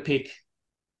to pick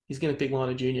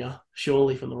Liner Junior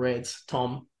surely from the Reds,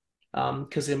 Tom,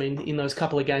 because I mean in those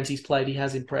couple of games he's played, he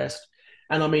has impressed,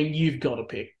 and I mean you've got to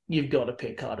pick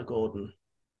Carter Gordon.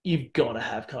 You've got to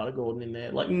have Carter Gordon in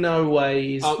there. Like, no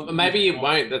way. Maybe you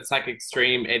won't. That's like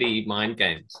extreme Eddie mind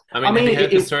games. I mean have you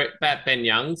heard the story about Ben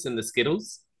Youngs and the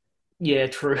Skittles? Yeah,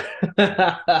 true.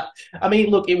 I mean,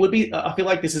 look, it would be... I feel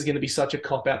like this is going to be such a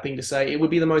cop-out thing to say. It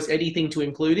would be the most Eddie thing to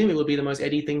include him. It would be the most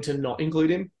Eddie thing to not include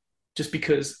him, just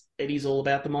because Eddie's all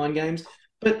about the mind games.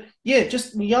 But, yeah,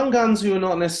 just young guns who are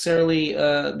not necessarily...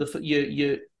 they're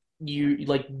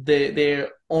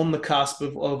on the cusp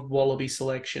of Wallaby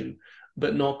selection,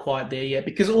 but not quite there yet.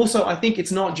 Because also, I think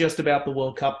it's not just about the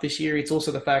World Cup this year. It's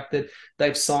also the fact that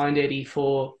they've signed Eddie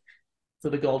for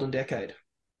the Golden Decade.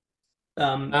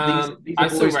 I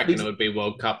still reckon it would be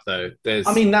World Cup, though.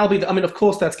 I mean, of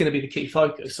course, that's going to be the key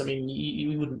focus. I mean,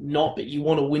 you wouldn't not, but you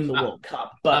want to win the World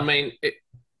Cup. But I mean,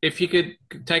 if you could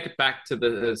take it back to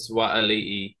the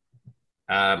Swahili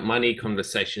money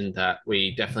conversation that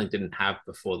we definitely didn't have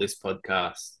before this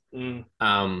podcast.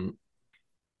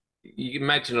 You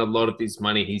imagine a lot of his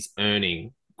money he's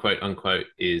earning, quote unquote,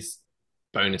 is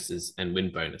bonuses and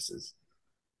win bonuses.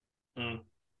 Imagine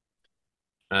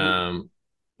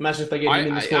if they get him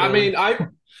in the squad. I mean, I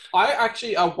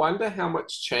wonder how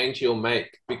much change he'll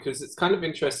make, because it's kind of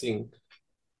interesting.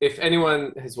 If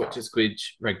anyone has watched a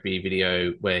Squidge rugby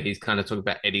video where he's kind of talking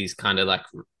about Eddie's kind of like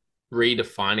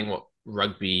redefining what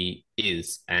rugby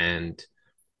is, and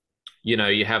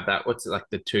you have that, what's it, like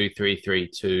the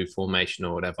 2-3-3-2 formation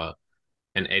or whatever,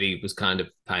 and Eddie was kind of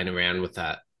playing around with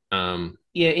that.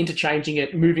 Interchanging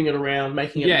it, moving it around,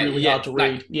 making it really hard to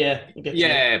read.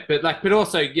 But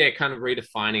also, kind of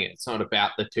redefining it. It's not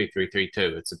about the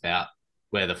 2-3-3-2. It's about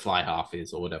where the fly half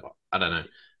is or whatever. I don't know.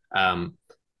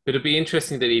 But it'd be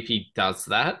interesting that if he does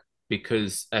that,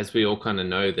 because as we all kind of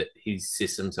know that his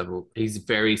systems he's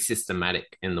very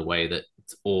systematic in the way that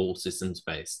it's all systems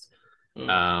based.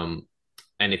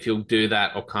 And if he'll do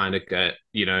that, or kind of get,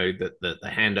 the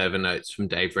handover notes from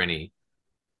Dave Rennie,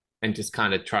 and just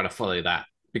kind of try to follow that.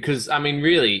 Because, I mean,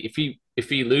 really, if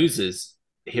he loses,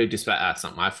 he'll just be like, it's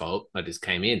not my fault. I just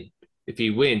came in. If he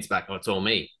wins, like, it's all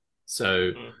me.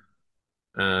 So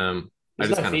I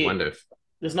just kind of wonder if...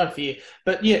 There's no fear.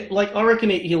 But, yeah, like, I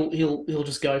reckon he'll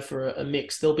just go for a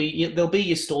mix. There'll be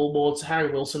your stalwarts.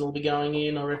 Harry Wilson will be going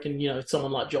in. I reckon,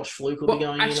 someone like Josh Fluke will be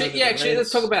going in. Actually,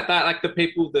 let's talk about that. Like, the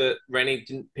people that Rennie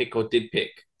didn't pick or did pick.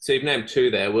 So you've named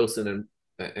two there, Wilson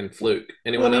and Fluke.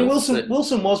 Anyone else?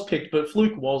 Wilson was picked, but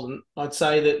Fluke wasn't. I'd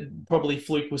say that probably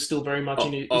Fluke was still very much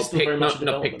in it.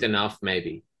 Not picked enough,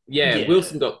 maybe. Yeah, Yeah.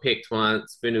 Wilson got picked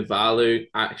once. Vunivalu,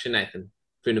 actually Nathan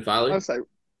Vunivalu. I'd say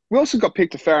Wilson got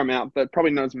picked a fair amount, but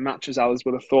probably not as much as others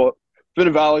would have thought.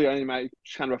 Vunivalu only made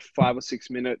kind of a 5 or 6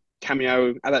 minute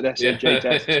cameo at that SMG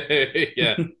test.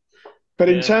 Yeah. But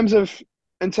Yeah. in terms of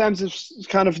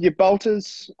kind of your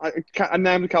bolters, I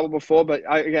named a couple before, but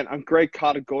I'm Greg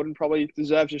Carter-Gordon probably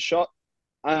deserves a shot.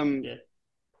 Yeah.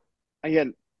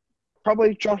 Again,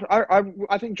 probably Josh.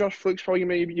 I think Josh Fluke's probably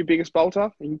gonna be your biggest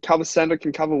bolter. He can cover center,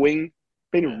 can cover wing.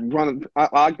 Been running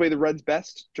arguably the Reds'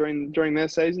 best during their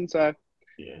season. So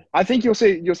Yeah. I think you'll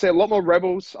see a lot more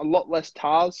Rebels, a lot less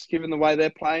Tars, given the way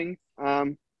they're playing.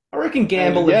 I reckon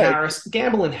Gamble yeah.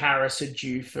 and Harris are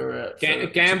due for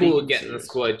Gamble will get in the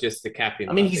squad just to cap him.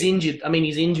 I mean, he's injured.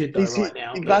 He's injured though right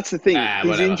now. That's the thing. He's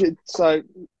whatever. injured. So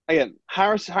again,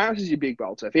 Harris is your big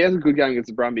bolter. If he has a good game against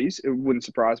the Brumbies, it wouldn't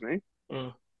surprise me.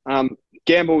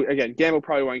 Gamble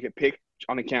probably won't get picked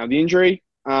on account of the injury.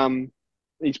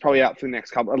 He's probably out for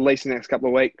at least the next couple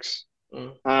of weeks.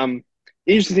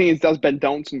 Interesting thing is, does Ben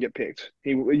Donaldson get picked?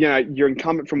 Your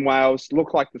incumbent from Wales,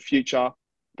 looked like the future,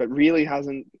 but really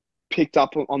hasn't picked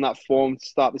up on that form to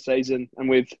start the season. And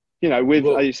with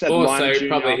as you said, also Lyon Jr.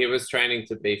 probably he was training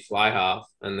to be fly half,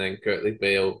 and then Kurtley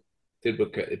Beale did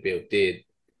what Kurtley Beale did,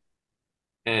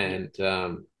 and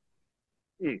but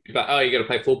you got to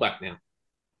play fullback now.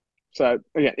 So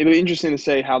again, it'll be interesting to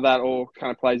see how that all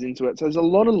kind of plays into it. So there's a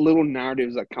lot of little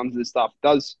narratives that come to this stuff.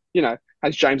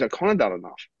 Has James O'Connor done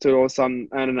enough to all of a sudden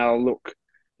earn another look?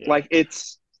 Yeah. Like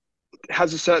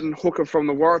has a certain hooker from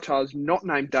the Waratahs not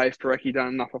named Dave Parecki done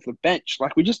enough off the bench?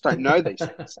 Like we just don't know these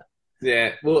things.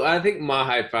 Yeah, well, I think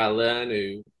Mahai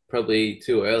Failanu probably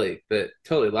too early, but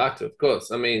totally liked it, of course.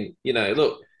 I mean,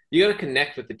 look, you got to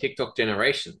connect with the TikTok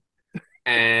generation.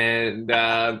 And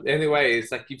anyway,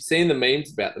 it's like you've seen the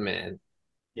memes about the man.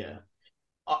 Yeah.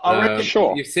 I reckon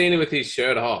sure. You've seen him with his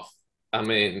shirt off. I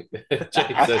mean, Jesus,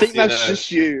 I think that's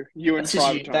just you. That's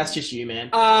just you, man.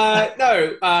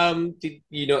 No. Did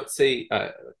you not see?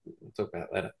 We'll talk about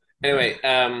that later. Anyway,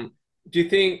 do you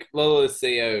think Lola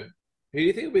Lucio? Who do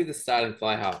you think will be the starting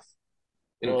fly half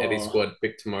in Eddie's squad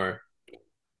pick tomorrow?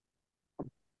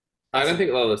 I don't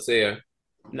think Lola Lucio.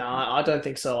 No, I don't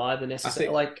think so either.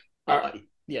 Necessarily,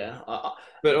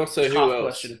 but also who else?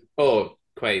 Question. Oh,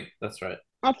 Quaid. That's right.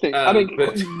 I think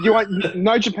you want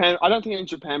no Japan. I don't think any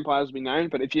Japan players will be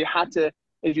named. But if you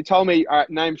told me, all right,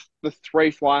 name the 3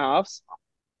 fly halves,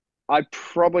 I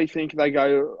probably think they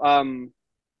go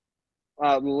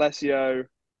Lesio,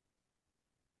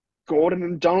 Gordon,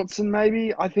 and Donaldson.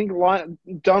 Maybe I think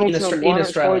Donaldson and Lyon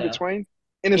is probably between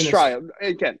in Australia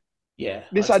again. Yeah,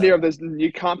 this idea of this,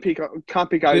 you can't pick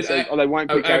overseas, or they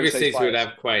won't pick overseas. Would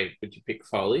have Quaid. Would you pick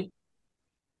Foley?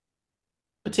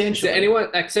 Potentially. Is there anyone,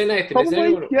 Nathan, probably, is there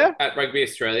anyone at Rugby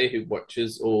Australia who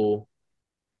watches all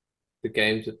the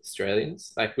games with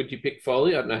Australians? Like, would you pick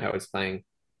Foley? I don't know how he's playing.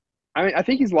 I mean, I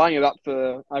think he's lining it up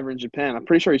for over in Japan. I'm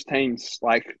pretty sure his team's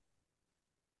like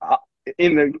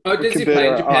in the. Oh, does he play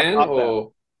in Japan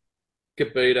or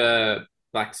Kabuta,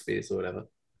 Black Spears or whatever?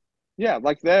 Yeah,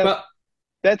 like they're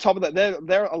top of that.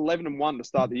 They're 11-1 to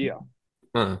start the year.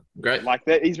 Great. Like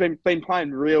he's been playing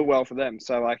real well for them.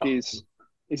 So like he's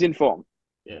in form.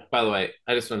 Yeah. By the way,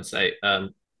 I just want to say, I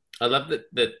love that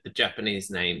the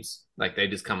Japanese names, like they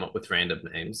just come up with random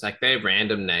names. Like their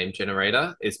random name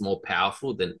generator is more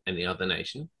powerful than any other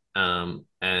nation. And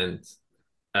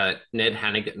Ned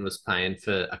Hannigan was playing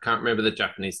for, I can't remember the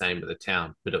Japanese name of the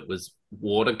town, but it was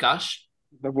Water Gush.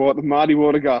 The mighty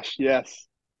Water Gush, yes.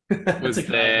 Was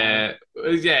there?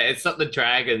 Yeah, it's not the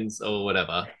Dragons or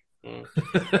whatever.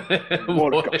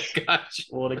 Water Gush.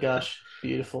 Water Gush.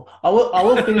 Beautiful. I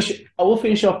will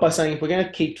finish off by saying if we're going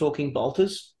to keep talking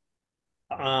bolters,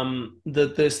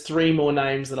 there's 3 more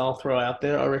names that I'll throw out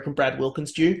there. I reckon Brad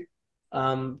Wilkins due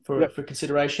for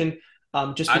consideration.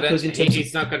 Just because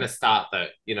he's not going to start though.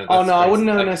 I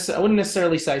wouldn't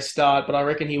necessarily say start, but I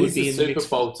reckon he would be in the mix. Super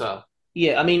bolter.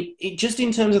 Yeah, I mean, just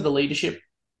in terms of the leadership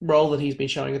role that he's been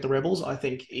showing at the Rebels, I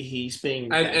think he's been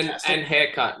fantastic. And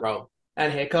haircut role.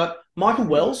 And haircut. Michael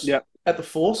Wells at the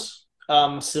Force.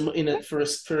 For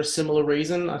a similar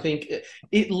reason. I think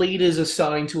leaders are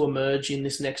starting to emerge in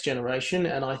this next generation,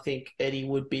 and I think Eddie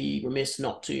would be remiss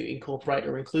not to incorporate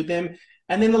or include them.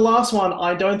 And then the last one,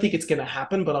 I don't think it's going to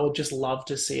happen, but I would just love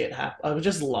to see it happen. I would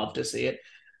just love to see it.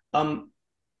 Isaac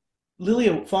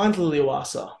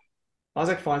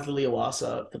finds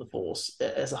Liliawasa for the Force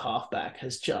as a halfback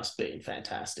has just been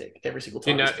fantastic every single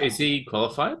time. Is he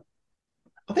qualified?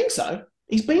 I think so.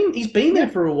 He's been there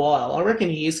for a while. I reckon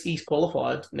he's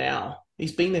qualified now.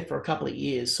 He's been there for a couple of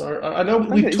years. So I know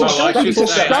we've talked I about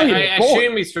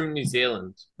assume he's from New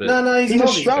Zealand. But... No, he's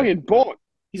Australian born.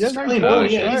 He's Yeah, Australian no, born.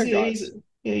 he's Yeah, Australian,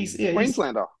 he's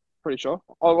Queenslander, pretty sure.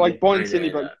 Oh, like Yeah. born in Yeah, Sydney,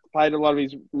 yeah. but played a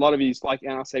lot of his like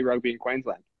NRC rugby in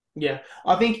Queensland. Yeah,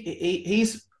 I think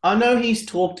he's. I know he's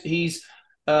talked. He's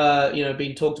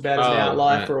been talked about as an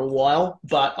outlier right. for a while,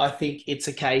 but I think it's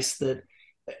a case that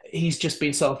he's just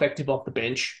been so effective off the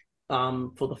bench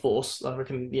for the Force. I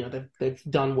reckon they've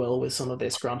done well with some of their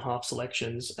scrum half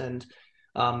selections, and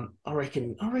I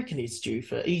reckon he's due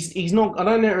for. He's not. I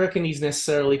don't reckon he's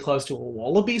necessarily close to a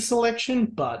Wallaby selection,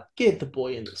 but get the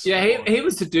boy in the squad. Yeah, he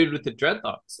was the dude with the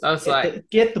dreadlocks. I was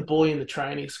Get the boy in the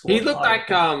training squad. he looked I like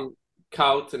reckon.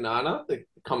 Carl Tanana, the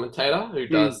commentator who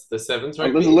does the Sevens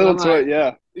rugby. There's a little And I'm to like, it,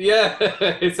 yeah.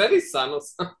 Yeah, is that his son or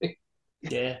something?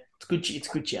 Yeah, it's good. It's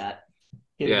good chat.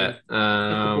 Get Yeah.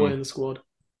 the boy in the squad.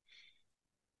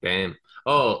 Damn.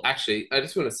 Oh, actually, I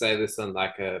just want to say this on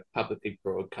like a publicly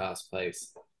broadcast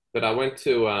place, but I went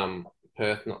to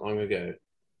Perth not long ago,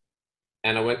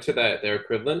 and I went to their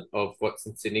equivalent of what's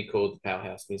in Sydney called the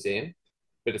Powerhouse Museum,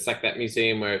 but it's like that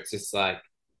museum where it's just like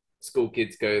school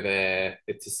kids go there.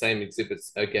 It's the same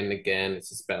exhibits again and again. It's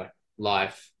just about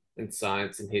life and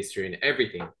science and history and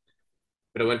everything.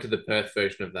 But I went to the Perth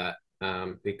version of that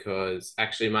because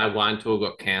actually my wine tour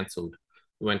got cancelled.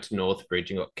 We went to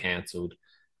Northbridge and got cancelled.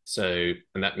 So,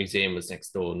 and that museum was next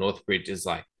door. Northbridge is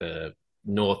like the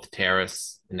North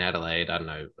Terrace in Adelaide. I don't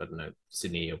know,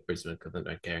 Sydney or Brisbane, because I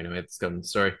don't care anyway. It's gone.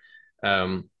 Sorry.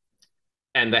 And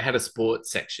they had a sports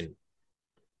section.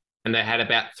 And they had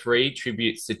about 3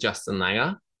 tributes to Justin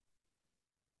Langer.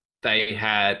 They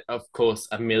had, of course,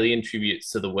 1 million tributes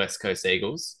to the West Coast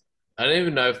Eagles. I don't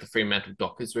even know if the Fremantle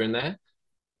Dockers were in there.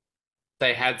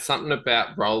 They had something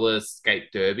about roller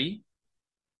skate derby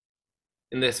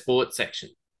in their sports section.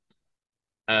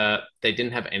 They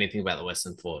didn't have anything about the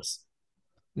Western Force.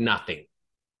 Nothing.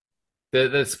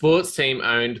 The sports team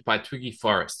owned by Twiggy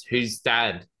Forrest, whose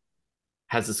dad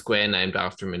has a square named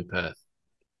after him in Perth.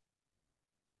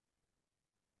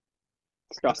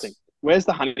 Disgusting. Where's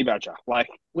the honey badger? Like,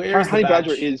 Where is the honey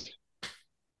badger badge? is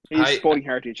sporting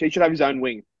heritage. He should have his own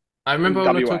wing. I remember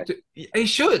when I WA. talked to... He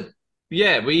should.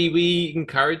 Yeah, we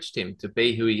encouraged him to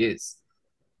be who he is.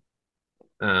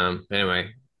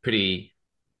 Anyway, pretty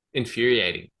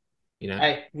infuriating, you know.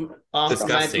 Hey,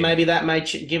 Disgusting. maybe that may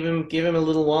give him a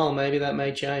little while. Maybe that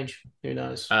may change. Who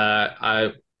knows?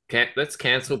 Let's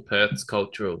cancel Perth's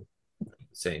cultural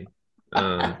scene.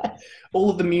 All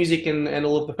of the music and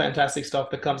all of the fantastic stuff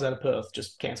that comes out of Perth,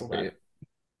 just cancel that. Yeah.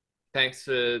 Thanks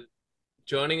for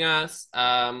joining us.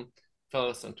 Follow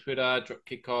us on Twitter, Drop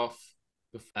Kickoff.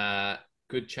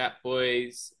 Good chat,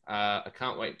 boys. I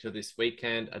can't wait till this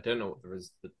weekend. I don't know what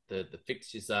the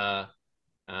fixtures are.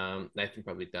 Nathan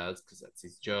probably does because that's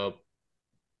his job.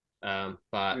 But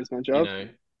That's my job. you know,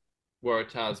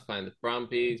 Waratah's playing the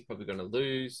Brumbies, probably going to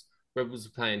lose. Rebels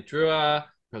are playing Drua,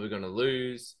 probably going to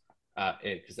lose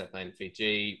because they're playing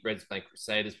Fiji. Reds playing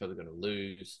Crusaders, probably going to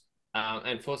lose.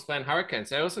 And Force playing Hurricanes,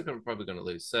 they're also probably going to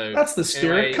lose. So That's the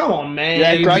spirit. anyway, Come on, man.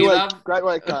 Yeah, great we way, love- great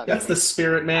way, cut. That's the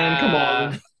spirit, man. Come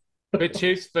on. But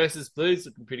Chiefs versus Blues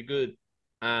looking pretty good.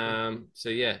 So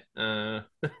yeah.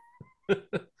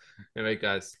 Anyway,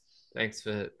 guys, thanks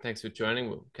for joining.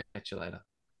 We'll catch you later.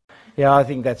 Yeah, I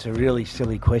think that's a really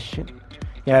silly question.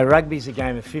 You know, rugby's a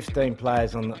game of 15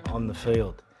 players on the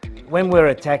field. When we're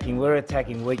attacking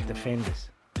weak defenders.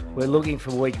 We're looking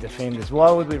for weak defenders.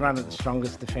 Why would we run at the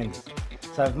strongest defenders?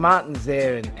 So if Martin's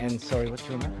there and sorry, what's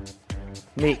your name?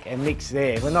 Nick, and Nick's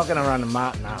there, we're not going to run a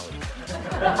Martin, are we?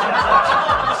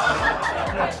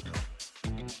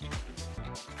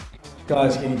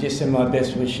 Guys, can you just send my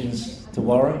best wishes to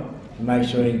Warren and make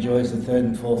sure he enjoys the 3rd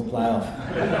and 4th playoff?